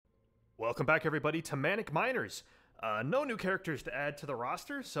Welcome back, everybody, to Manic Miners. No new characters to add to the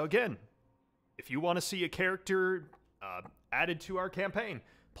roster, so again, if you want to see a character added to our campaign,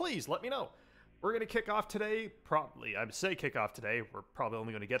 please let me know. We're going to kick off today, we're probably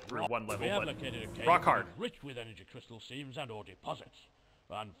only going to get through one level, but rock hard. Rich with energy crystal seams and ore deposits.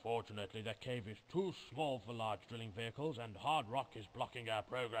 Unfortunately, the cave is too small for large drilling vehicles, and hard rock is blocking our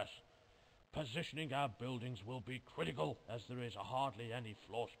progress. Positioning our buildings will be critical, as there is hardly any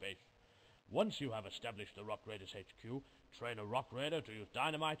floor space. Once you have established the Rock Raiders HQ, train a Rock Raider to use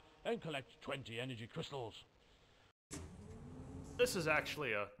dynamite and collect 20 energy crystals. This is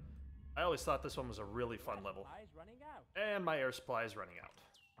actually I always thought this one was a really fun level. And my air supply is running out.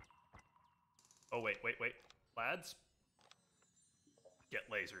 Oh, wait. Lads? Get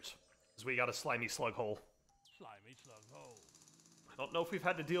lasers. Because we got a slimy slug hole. Slimy slug hole. I don't know if we've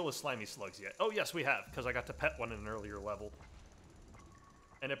had to deal with slimy slugs yet. Oh, yes, we have, because I got to pet one in an earlier level.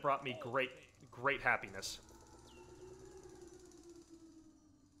 And it brought me great happiness.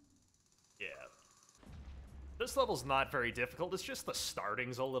 Yeah. This level's not very difficult, it's just the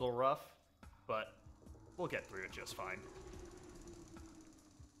starting's a little rough, but we'll get through it just fine.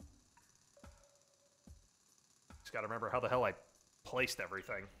 Just gotta remember how the hell I placed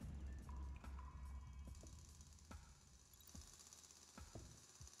everything.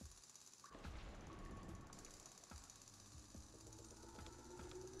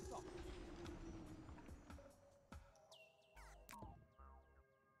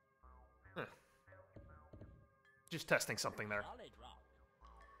 Just testing something there.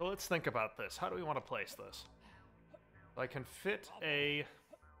 So let's think about this. How do we want to place this? I can fit a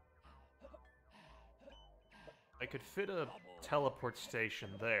teleport station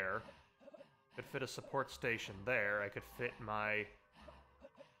there. Could fit a support station there. I could fit my...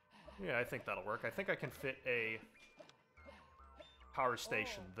 Yeah, I think that'll work. I think I can fit a power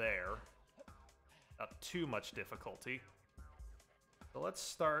station there. Not too much difficulty. So let's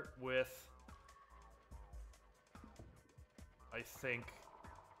start with... I think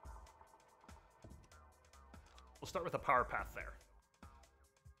we'll start with a power path there.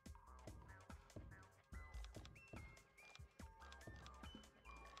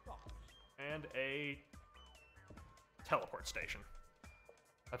 And a teleport station.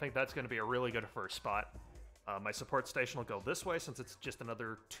 I think that's going to be a really good first spot. My support station will go this way since it's just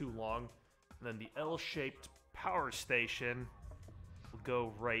another too long. And then the L-shaped power station will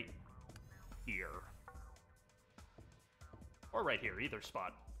go right here. Or right here, either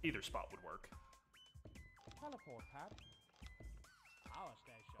spot would work. Teleport pad. Power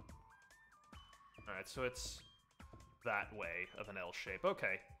station. Alright, so it's that way of an L shape.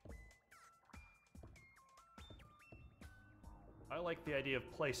 Okay. I like the idea of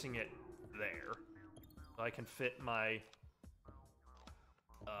placing it there. I can fit my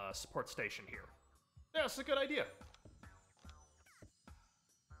support station here. Yeah, it's a good idea.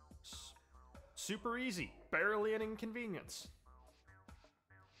 Super easy. Barely an inconvenience.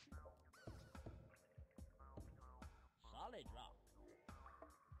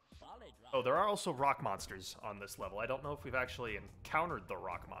 Oh, there are also rock monsters on this level. I don't know if we've actually encountered the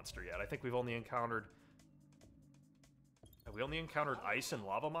rock monster yet. I think we've only encountered... Have we only encountered ice and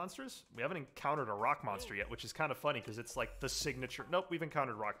lava monsters? We haven't encountered a rock monster yet, which is kind of funny because it's like the signature... Nope, we've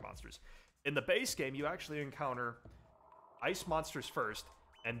encountered rock monsters. In the base game, you actually encounter ice monsters first,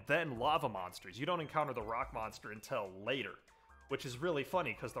 and then lava monsters. You don't encounter the rock monster until later, which is really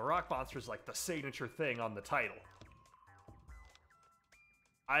funny because the rock monster is like the signature thing on the title.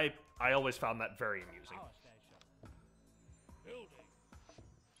 I always found that very amusing.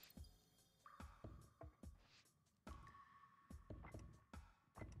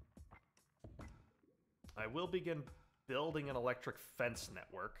 I will begin building an electric fence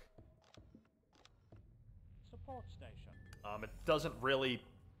network. Support station. It doesn't really...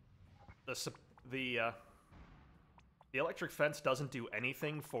 The electric fence doesn't do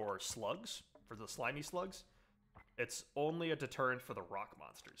anything for slugs, for the slimy slugs. It's only a deterrent for the rock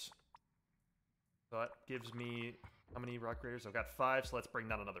monsters. So that gives me... How many rock raiders? I've got 5, so let's bring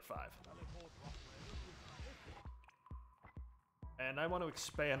down another 5. And I want to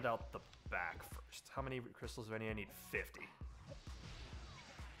expand out the back first. How many crystals do I need? I need 50.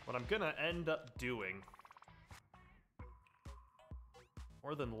 What I'm gonna end up doing...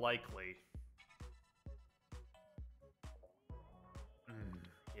 More than likely...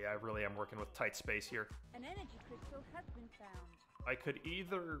 Yeah, I really am working with tight space here. An energy crystal has been found. I could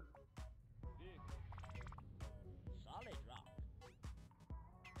either... Solid rock.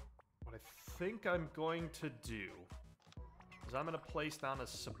 What I think I'm going to do is I'm going to place down a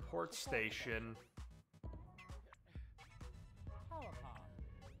support station Power pod.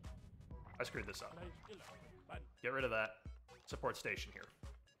 I screwed this up. Play still on. Get rid of that support station here.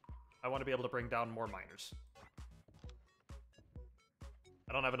 I want to be able to bring down more miners.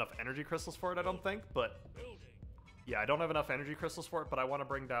 I don't have enough energy crystals for it, I don't think, but... Building. Yeah, I don't have enough energy crystals for it, but I want to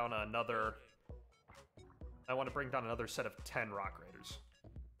bring down another... I want to bring down another set of 10 rock raiders.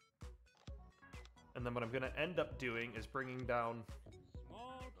 And then what I'm going to end up doing is bringing down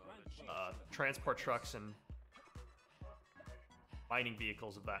Small transport. transport trucks and mining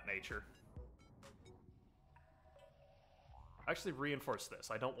vehicles of that nature. Actually reinforce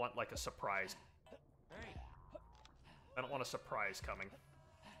this. I don't want like a surprise. I don't want a surprise coming.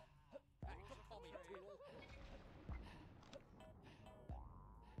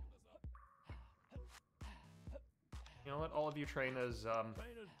 You know what? All of you train as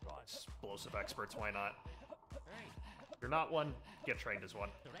Trainer's drive. explosive experts. Why not? You're not one. Get trained as one.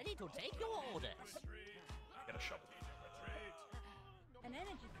 Ready to take your orders. Get a shovel. An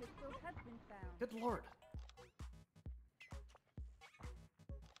energy crystal has been found. Good lord.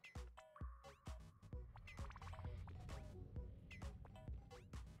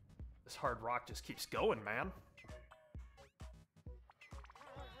 This hard rock just keeps going, man.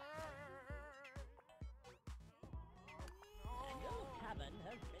 A new cavern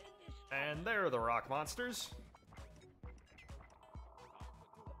has been discovered. And there are the rock monsters.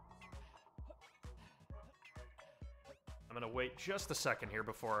 I'm gonna wait just a second here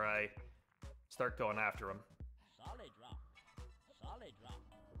before I start going after them. Solid rock. Solid rock.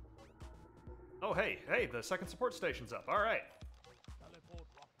 Oh, hey, the second support station's up. All right. Teleport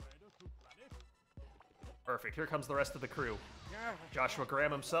rock raider to planet. Perfect. Here comes the rest of the crew. Joshua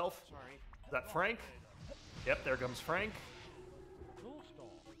Graham himself. Sorry. Is that Frank? Yep, there comes Frank. Tool store.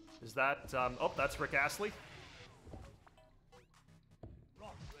 Is that, oh, that's Rick Astley.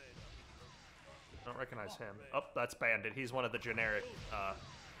 Rock raider. I don't recognize him. Oh, that's Bandit. He's one of the generic,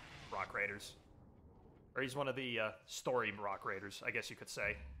 rock raiders. Or he's one of the, story rock raiders, I guess you could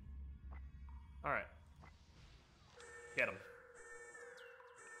say. Alright. Get him.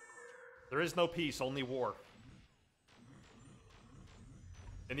 There is no peace, only war.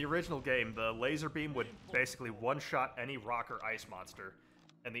 In the original game, the laser beam would basically one-shot any rock or ice monster,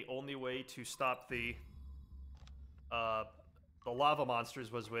 and the only way to stop the lava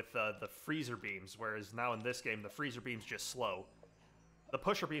monsters was with the freezer beams, whereas now in this game, the freezer beams just slow. The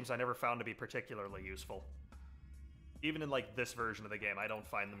pusher beams I never found to be particularly useful. Even in like this version of the game, I don't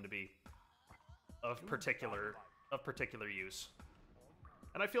find them to be of particular use.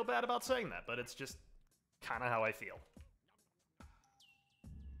 And I feel bad about saying that, but it's just kind of how I feel.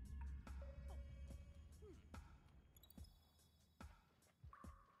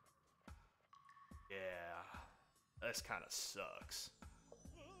 Yeah, this kind of sucks.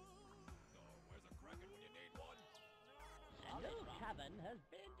 A new cavern has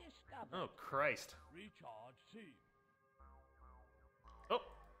been discovered. Oh, Christ. Recharge seam. Oh!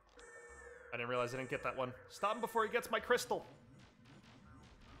 I didn't realize I didn't get that one. Stop him before he gets my crystal!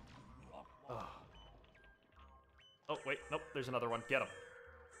 Oh, oh wait, nope, there's another one. Get him.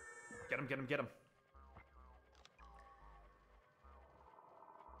 Get him, get him, get him.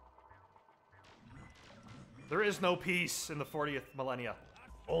 There is no peace in the 40th millennia.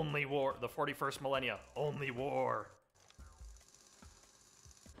 Only war. The 41st millennia. Only war.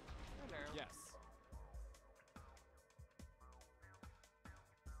 Yes.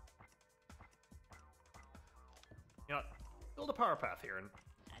 You know what? Build a power path here and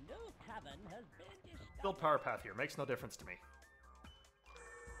A new cavern has been discovered. build power path here. Makes no difference to me.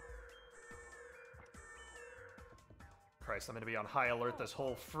 Christ, I'm gonna be on high alert this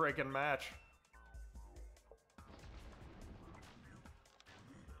whole friggin' match.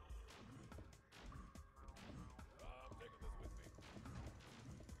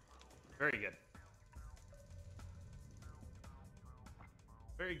 Very good.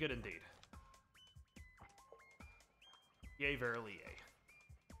 Very good indeed. Yay, verily yay.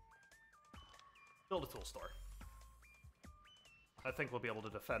 Build a tool store. I think we'll be able to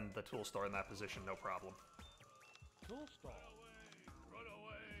defend the tool store in that position, no problem. Tool store.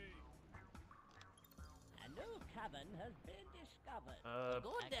 A new cavern has been discovered.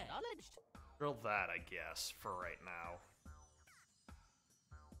 Good day. Acknowledged. Drill that, I guess, for right now.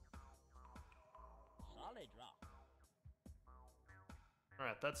 Solid rock.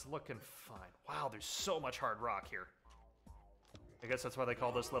 Alright, that's looking fine. Wow, there's so much hard rock here. I guess that's why they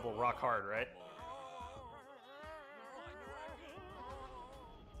call this level rock hard, right?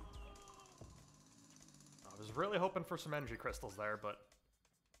 I was really hoping for some energy crystals there, but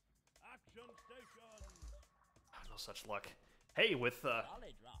Action station. no such luck. Hey, with Solid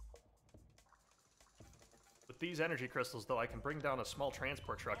rock. these energy crystals, though, I can bring down a small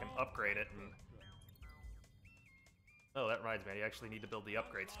transport truck and upgrade it, and... Oh, that reminds me, I actually need to build the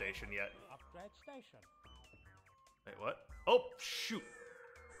upgrade station yet. Upgrade station. Wait, what? Oh, shoot!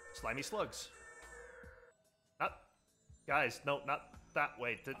 Slimy slugs. Not... Guys, no, not that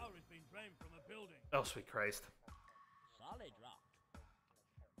way. Power has been drained from a building. Oh, sweet Christ. Solid rock.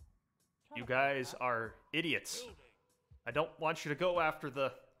 You guys are idiots. I don't want you to go after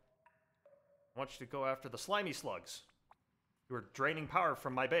the... I want you to go after the slimy slugs. You are draining power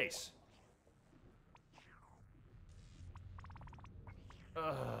from my base.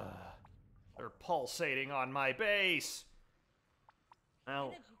 Ugh. They're pulsating on my base. Now,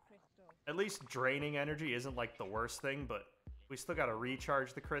 Energy crystal. at least draining energy isn't like the worst thing, but we still gotta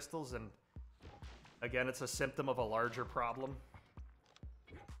recharge the crystals, and again, it's a symptom of a larger problem.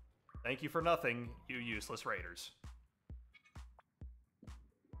 Thank you for nothing, you useless raiders.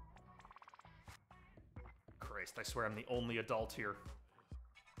 Christ, I swear I'm the only adult here.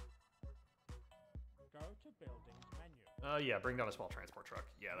 Go to buildings menu. Yeah, bring down a small transport truck.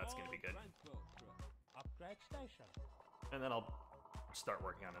 Yeah, that's gonna be good. Upgrade station. And then I'll start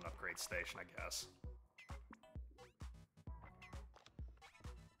working on an upgrade station, I guess.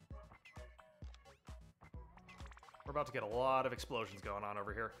 We're about to get a lot of explosions going on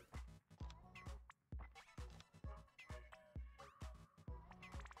over here.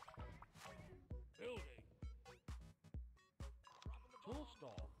 Building. Tool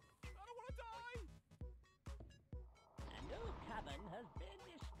store. A new cavern has been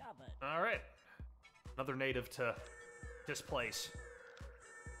discovered. Alright. Another native to displace.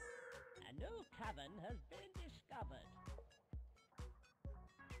 A new cavern has been discovered.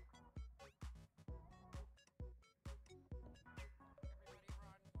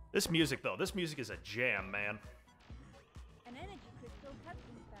 This music, though, this music is a jam, man. An energy crystal has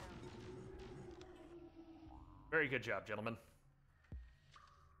been found. Very good job, gentlemen.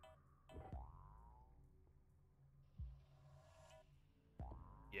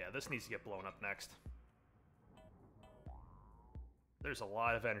 Yeah, this needs to get blown up next. There's a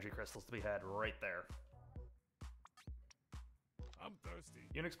lot of energy crystals to be had right there. I'm thirsty.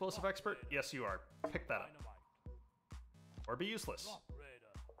 You an explosive expert? Yes, you are. Pick that up. Dynamite. Or be useless. Rock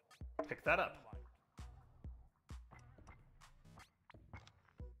raider. Pick that up.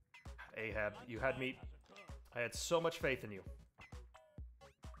 Dynamite. Ahab, you had me... Has occurred. I had so much faith in you.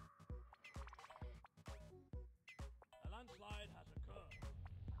 A landslide has occurred.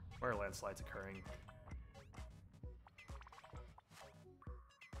 Where are landslides occurring?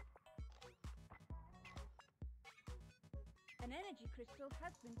 An energy crystal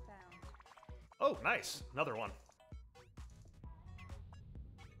has been found. Oh, nice. Another one.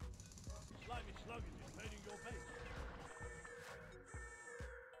 Slimy slug is invading your base.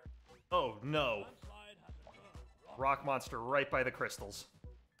 Oh, no. Landslide has occurred. Rock monster right by the crystals.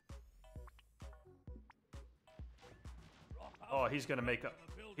 Rock Oh, power he's gonna make up.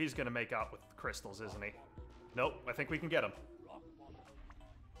 from a building. He's gonna make out with the crystals, isn't he? Nope. I think we can get him. Rock monster.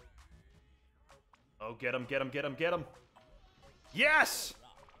 Oh, get him! Get him! Get him! Get him! Yes!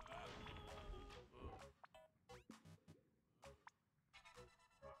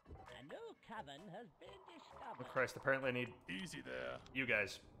 A new cavern has been Oh discovered. Christ! Apparently, I need Easy there. you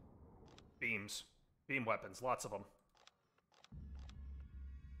guys. Beams, beam weapons, lots of them.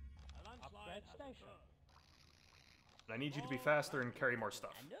 A landslide Upgrade has station. occurred. And I need you to be faster and carry more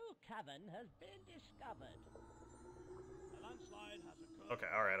stuff. A new cavern has been discovered. A landslide has occurred. Okay,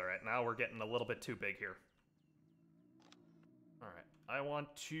 alright, alright. Now we're getting a little bit too big here. Alright, I want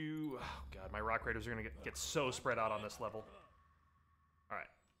to... Oh god, my rock raiders are gonna get so spread out on this level. Alright,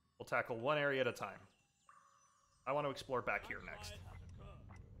 we'll tackle one area at a time. I want to explore back here next. Landslide has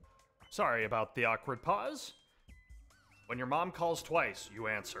occurred. Sorry about the awkward pause. When your mom calls twice, you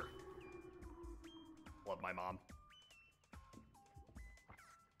answer. Love my mom.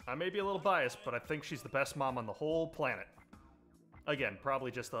 I may be a little biased, but I think she's the best mom on the whole planet. Again,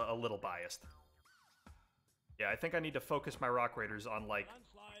 probably just a little biased. Yeah, I think I need to focus my rock raiders on, like,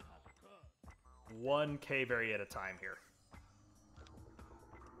 Landslide has occurred. one cave area at a time here.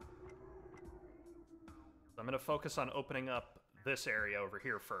 So I'm going to focus on opening up this area over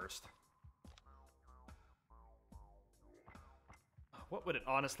here first. What would it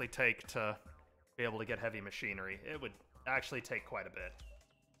honestly take to be able to get heavy machinery? It would actually take quite a bit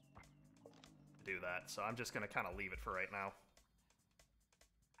to do that, so I'm just going to kind of leave it for right now.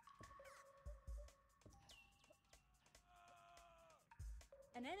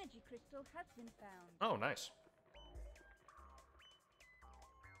 An energy crystal has been found. Oh, nice.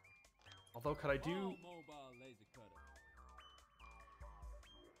 Although, could I do... Mobile laser cutter.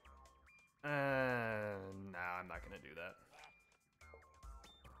 Nah, I'm not gonna do that.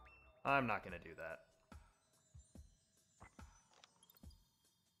 I'm not gonna do that.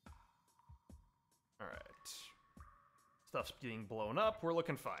 Alright. Stuff's being blown up. We're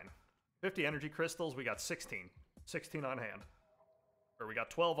looking fine. 50 energy crystals. We got 16. 16 on hand. Or we got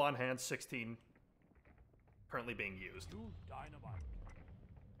 12 on hand, 16 currently being used. Use dynamite.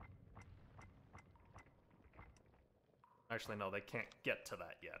 Actually, no, they can't get to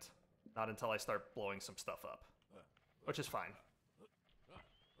that yet. Not until I start blowing some stuff up. Which is fine.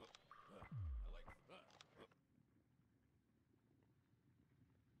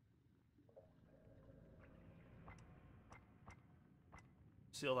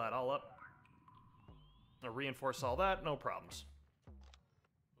 Seal that all up. I'll reinforce all that, no problems.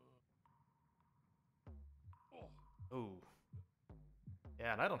 Ooh.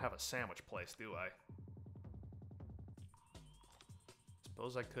 Yeah, and I don't have a sandwich place, do I?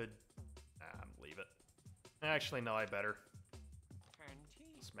 Suppose I could... leave it. Actually, no, I better. Canteen.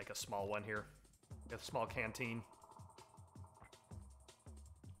 Let's make a small one here. Get a small canteen.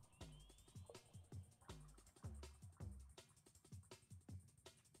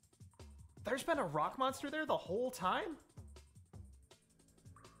 There's been a rock monster there the whole time?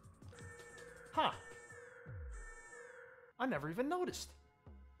 Huh. I never even noticed.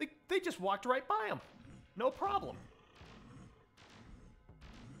 They just walked right by him. No problem.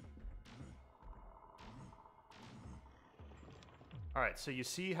 Alright, so you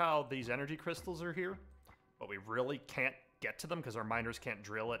see how these energy crystals are here? But we really can't get to them because our miners can't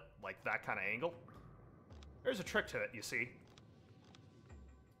drill it like that kind of angle? There's a trick to it, you see.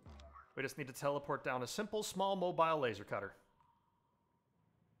 We just need to teleport down a simple, small, mobile laser cutter.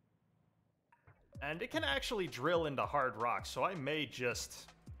 And it can actually drill into hard rocks, so I may just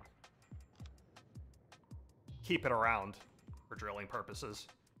keep it around for drilling purposes.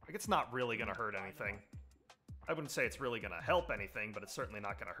 Like, it's not really going to hurt anything. I wouldn't say it's really going to help anything, but it's certainly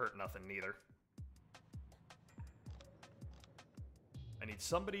not going to hurt nothing neither. I need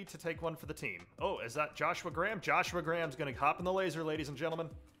somebody to take one for the team. Oh, is that Joshua Graham? Joshua Graham's going to hop in the laser, ladies and gentlemen.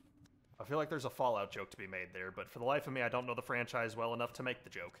 I feel like there's a Fallout joke to be made there, but for the life of me, I don't know the franchise well enough to make the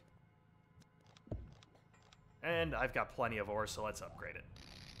joke. And I've got plenty of ore, so let's upgrade it.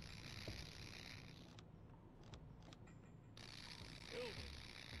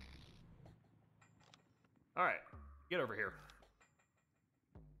 Alright, get over here.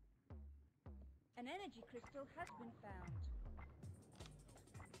 An energy crystal has been found.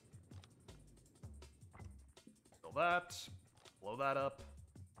 Fill that. Blow that up.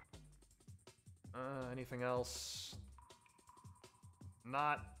 Anything else?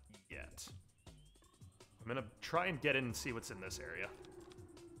 Not yet. I'm gonna try and get in and see what's in this area.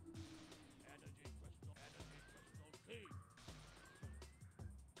 Energy crystal key.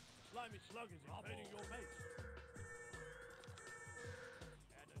 Slimy slug is invading your base.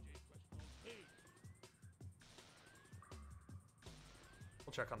 Energy crystal key.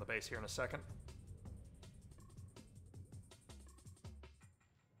 We'll check on the base here in a second.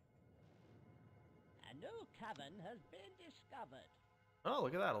 A new cavern has been discovered. Oh,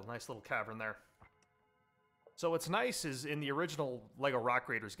 look at that. A nice little cavern there. So what's nice is in the original LEGO Rock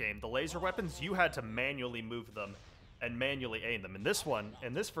Raiders game, the laser weapons, you had to manually move them and manually aim them. In this one,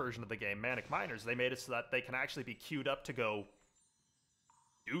 in this version of the game, Manic Miners, they made it so that they can actually be queued up to go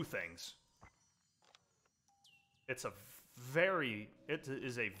do things. It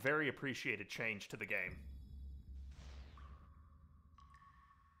is a very appreciated change to the game.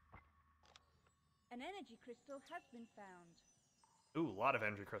 An energy crystal has been found. Ooh, a lot of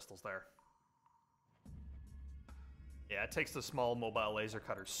energy crystals there. Yeah, it takes the small mobile laser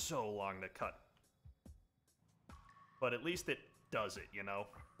cutter so long to cut. But at least it does it, you know?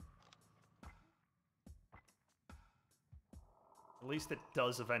 At least it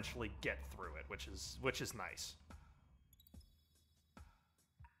does eventually get through it, which is nice.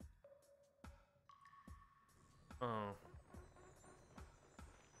 Oh.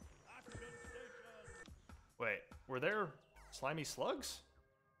 Wait, were there slimy slugs?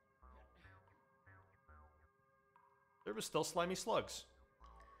 There was still slimy slugs.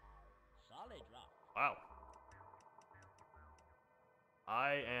 Solid rock. Wow.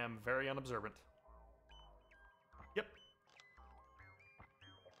 I am very unobservant. Yep.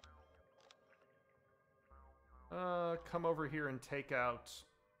 Come over here and take out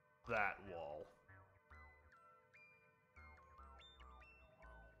that wall.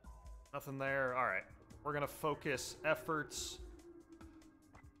 Nothing there. Alright. We're gonna focus efforts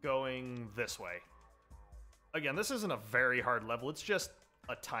going this way. Again, this isn't a very hard level, it's just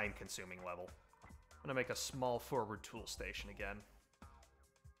a time-consuming level. I'm gonna make a small forward tool station again.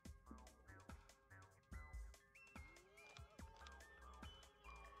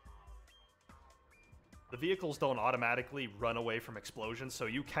 The vehicles don't automatically run away from explosions, so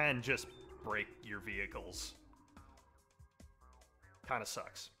you can just break your vehicles. Kinda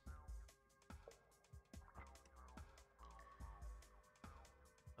sucks.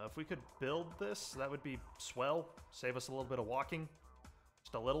 If we could build this, that would be swell. Save us a little bit of walking.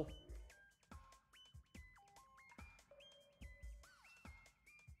 Just a little.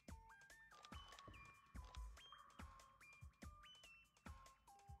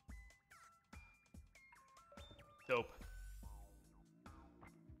 Dope.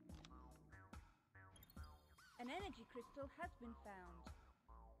 An energy crystal has been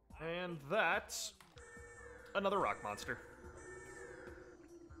found. And that's another rock monster.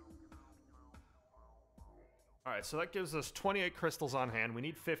 Alright, so that gives us 28 crystals on hand. We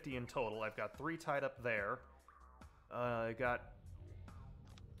need 50 in total. I've got 3 tied up there. I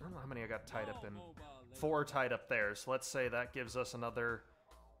don't know how many I got tied up in. 4 tied up there. So let's say that gives us another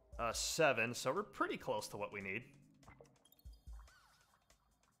 7. So we're pretty close to what we need.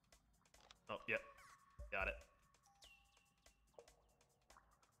 Oh, yep. Got it.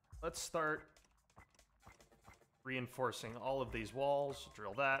 Let's start reinforcing all of these walls.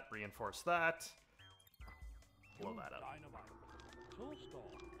 Drill that, reinforce that. Blow that up. Tool store.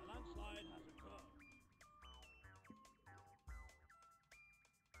 A landslide has occurred.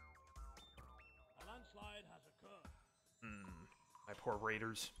 A landslide has occurred. My poor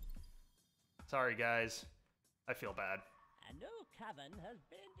raiders. Sorry, guys. I feel bad. A new cavern has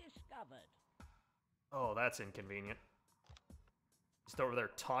been discovered. Oh, that's inconvenient. Just over there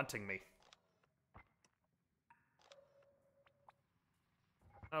taunting me.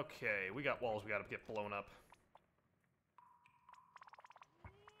 Okay, we got walls we gotta get blown up.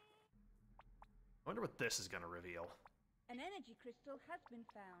 I wonder what this is gonna reveal. An energy crystal has been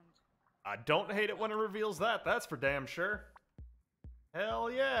found. I don't hate it when it reveals that, that's for damn sure.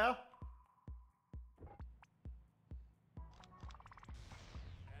 Hell yeah!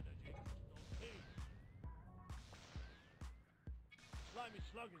 Slimy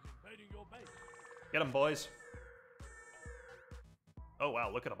slug is invading your base. Get them, boys. Oh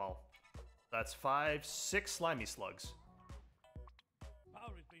wow, look at them all. That's 5, 6 slimy slugs.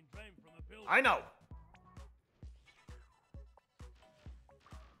 Power is being drained from the building. I know!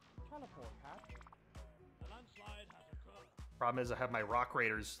 Teleport hatch. A landslide has occurred. Problem is I have my rock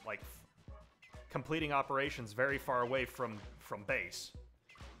raiders, like, completing operations very far away from base.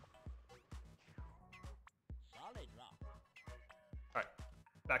 Solid rock. Alright,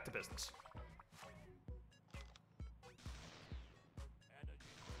 back to business.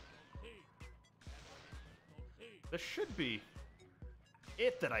 This should be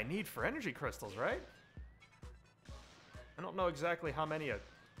it that I need for energy crystals, right? I don't know exactly how many a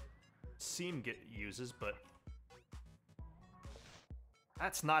seam uses, but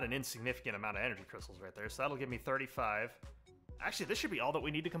that's not an insignificant amount of energy crystals right there, so that'll give me 35. Actually, this should be all that we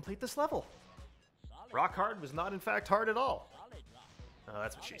need to complete this level. Rock hard was not, in fact, hard at all. Solid rock. Oh,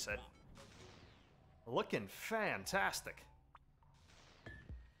 that's what she said. Looking fantastic.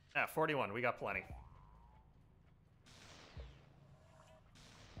 Yeah, 41. We got plenty.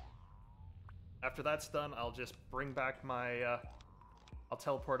 After that's done, I'll just bring back my, I'll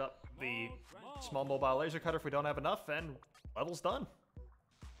teleport up the small mobile laser cutter if we don't have enough, and level's done.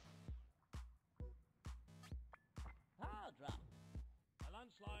 Power drop. A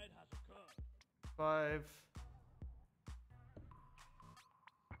landslide has occurred. 5.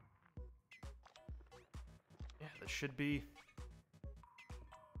 Yeah, this should be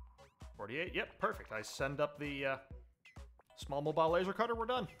 48. Yep, perfect. I send up the small mobile laser cutter, we're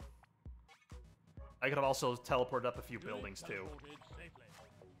done. I could have also teleported up a few buildings, too. Teleported safely.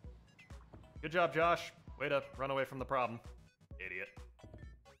 Good job, Josh. Way to run away from the problem. Idiot.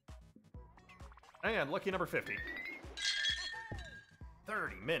 And lucky number 50.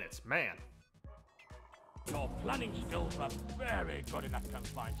 30 minutes, man. Your planning skills are very good in that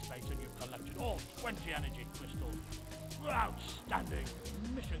confined space, and you've collected all 20 energy crystals. Outstanding.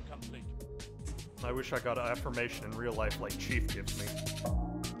 Mission complete. I wish I got an affirmation in real life like Chief gives me.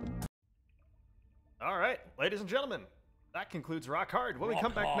 Alright, ladies and gentlemen, that concludes Rock Hard. When we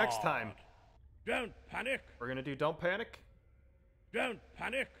come back next time, Don't panic. we're gonna do Don't Panic. Don't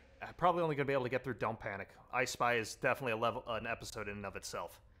panic. I'm probably only gonna be able to get through Don't Panic. I Spy is definitely an episode in and of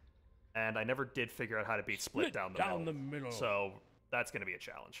itself. And I never did figure out how to beat Split down the middle. So that's gonna be a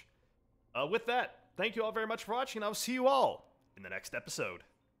challenge. With that, thank you all very much for watching, and I'll see you all in the next episode.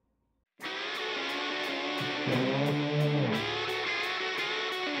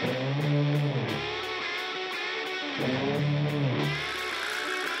 Yeah.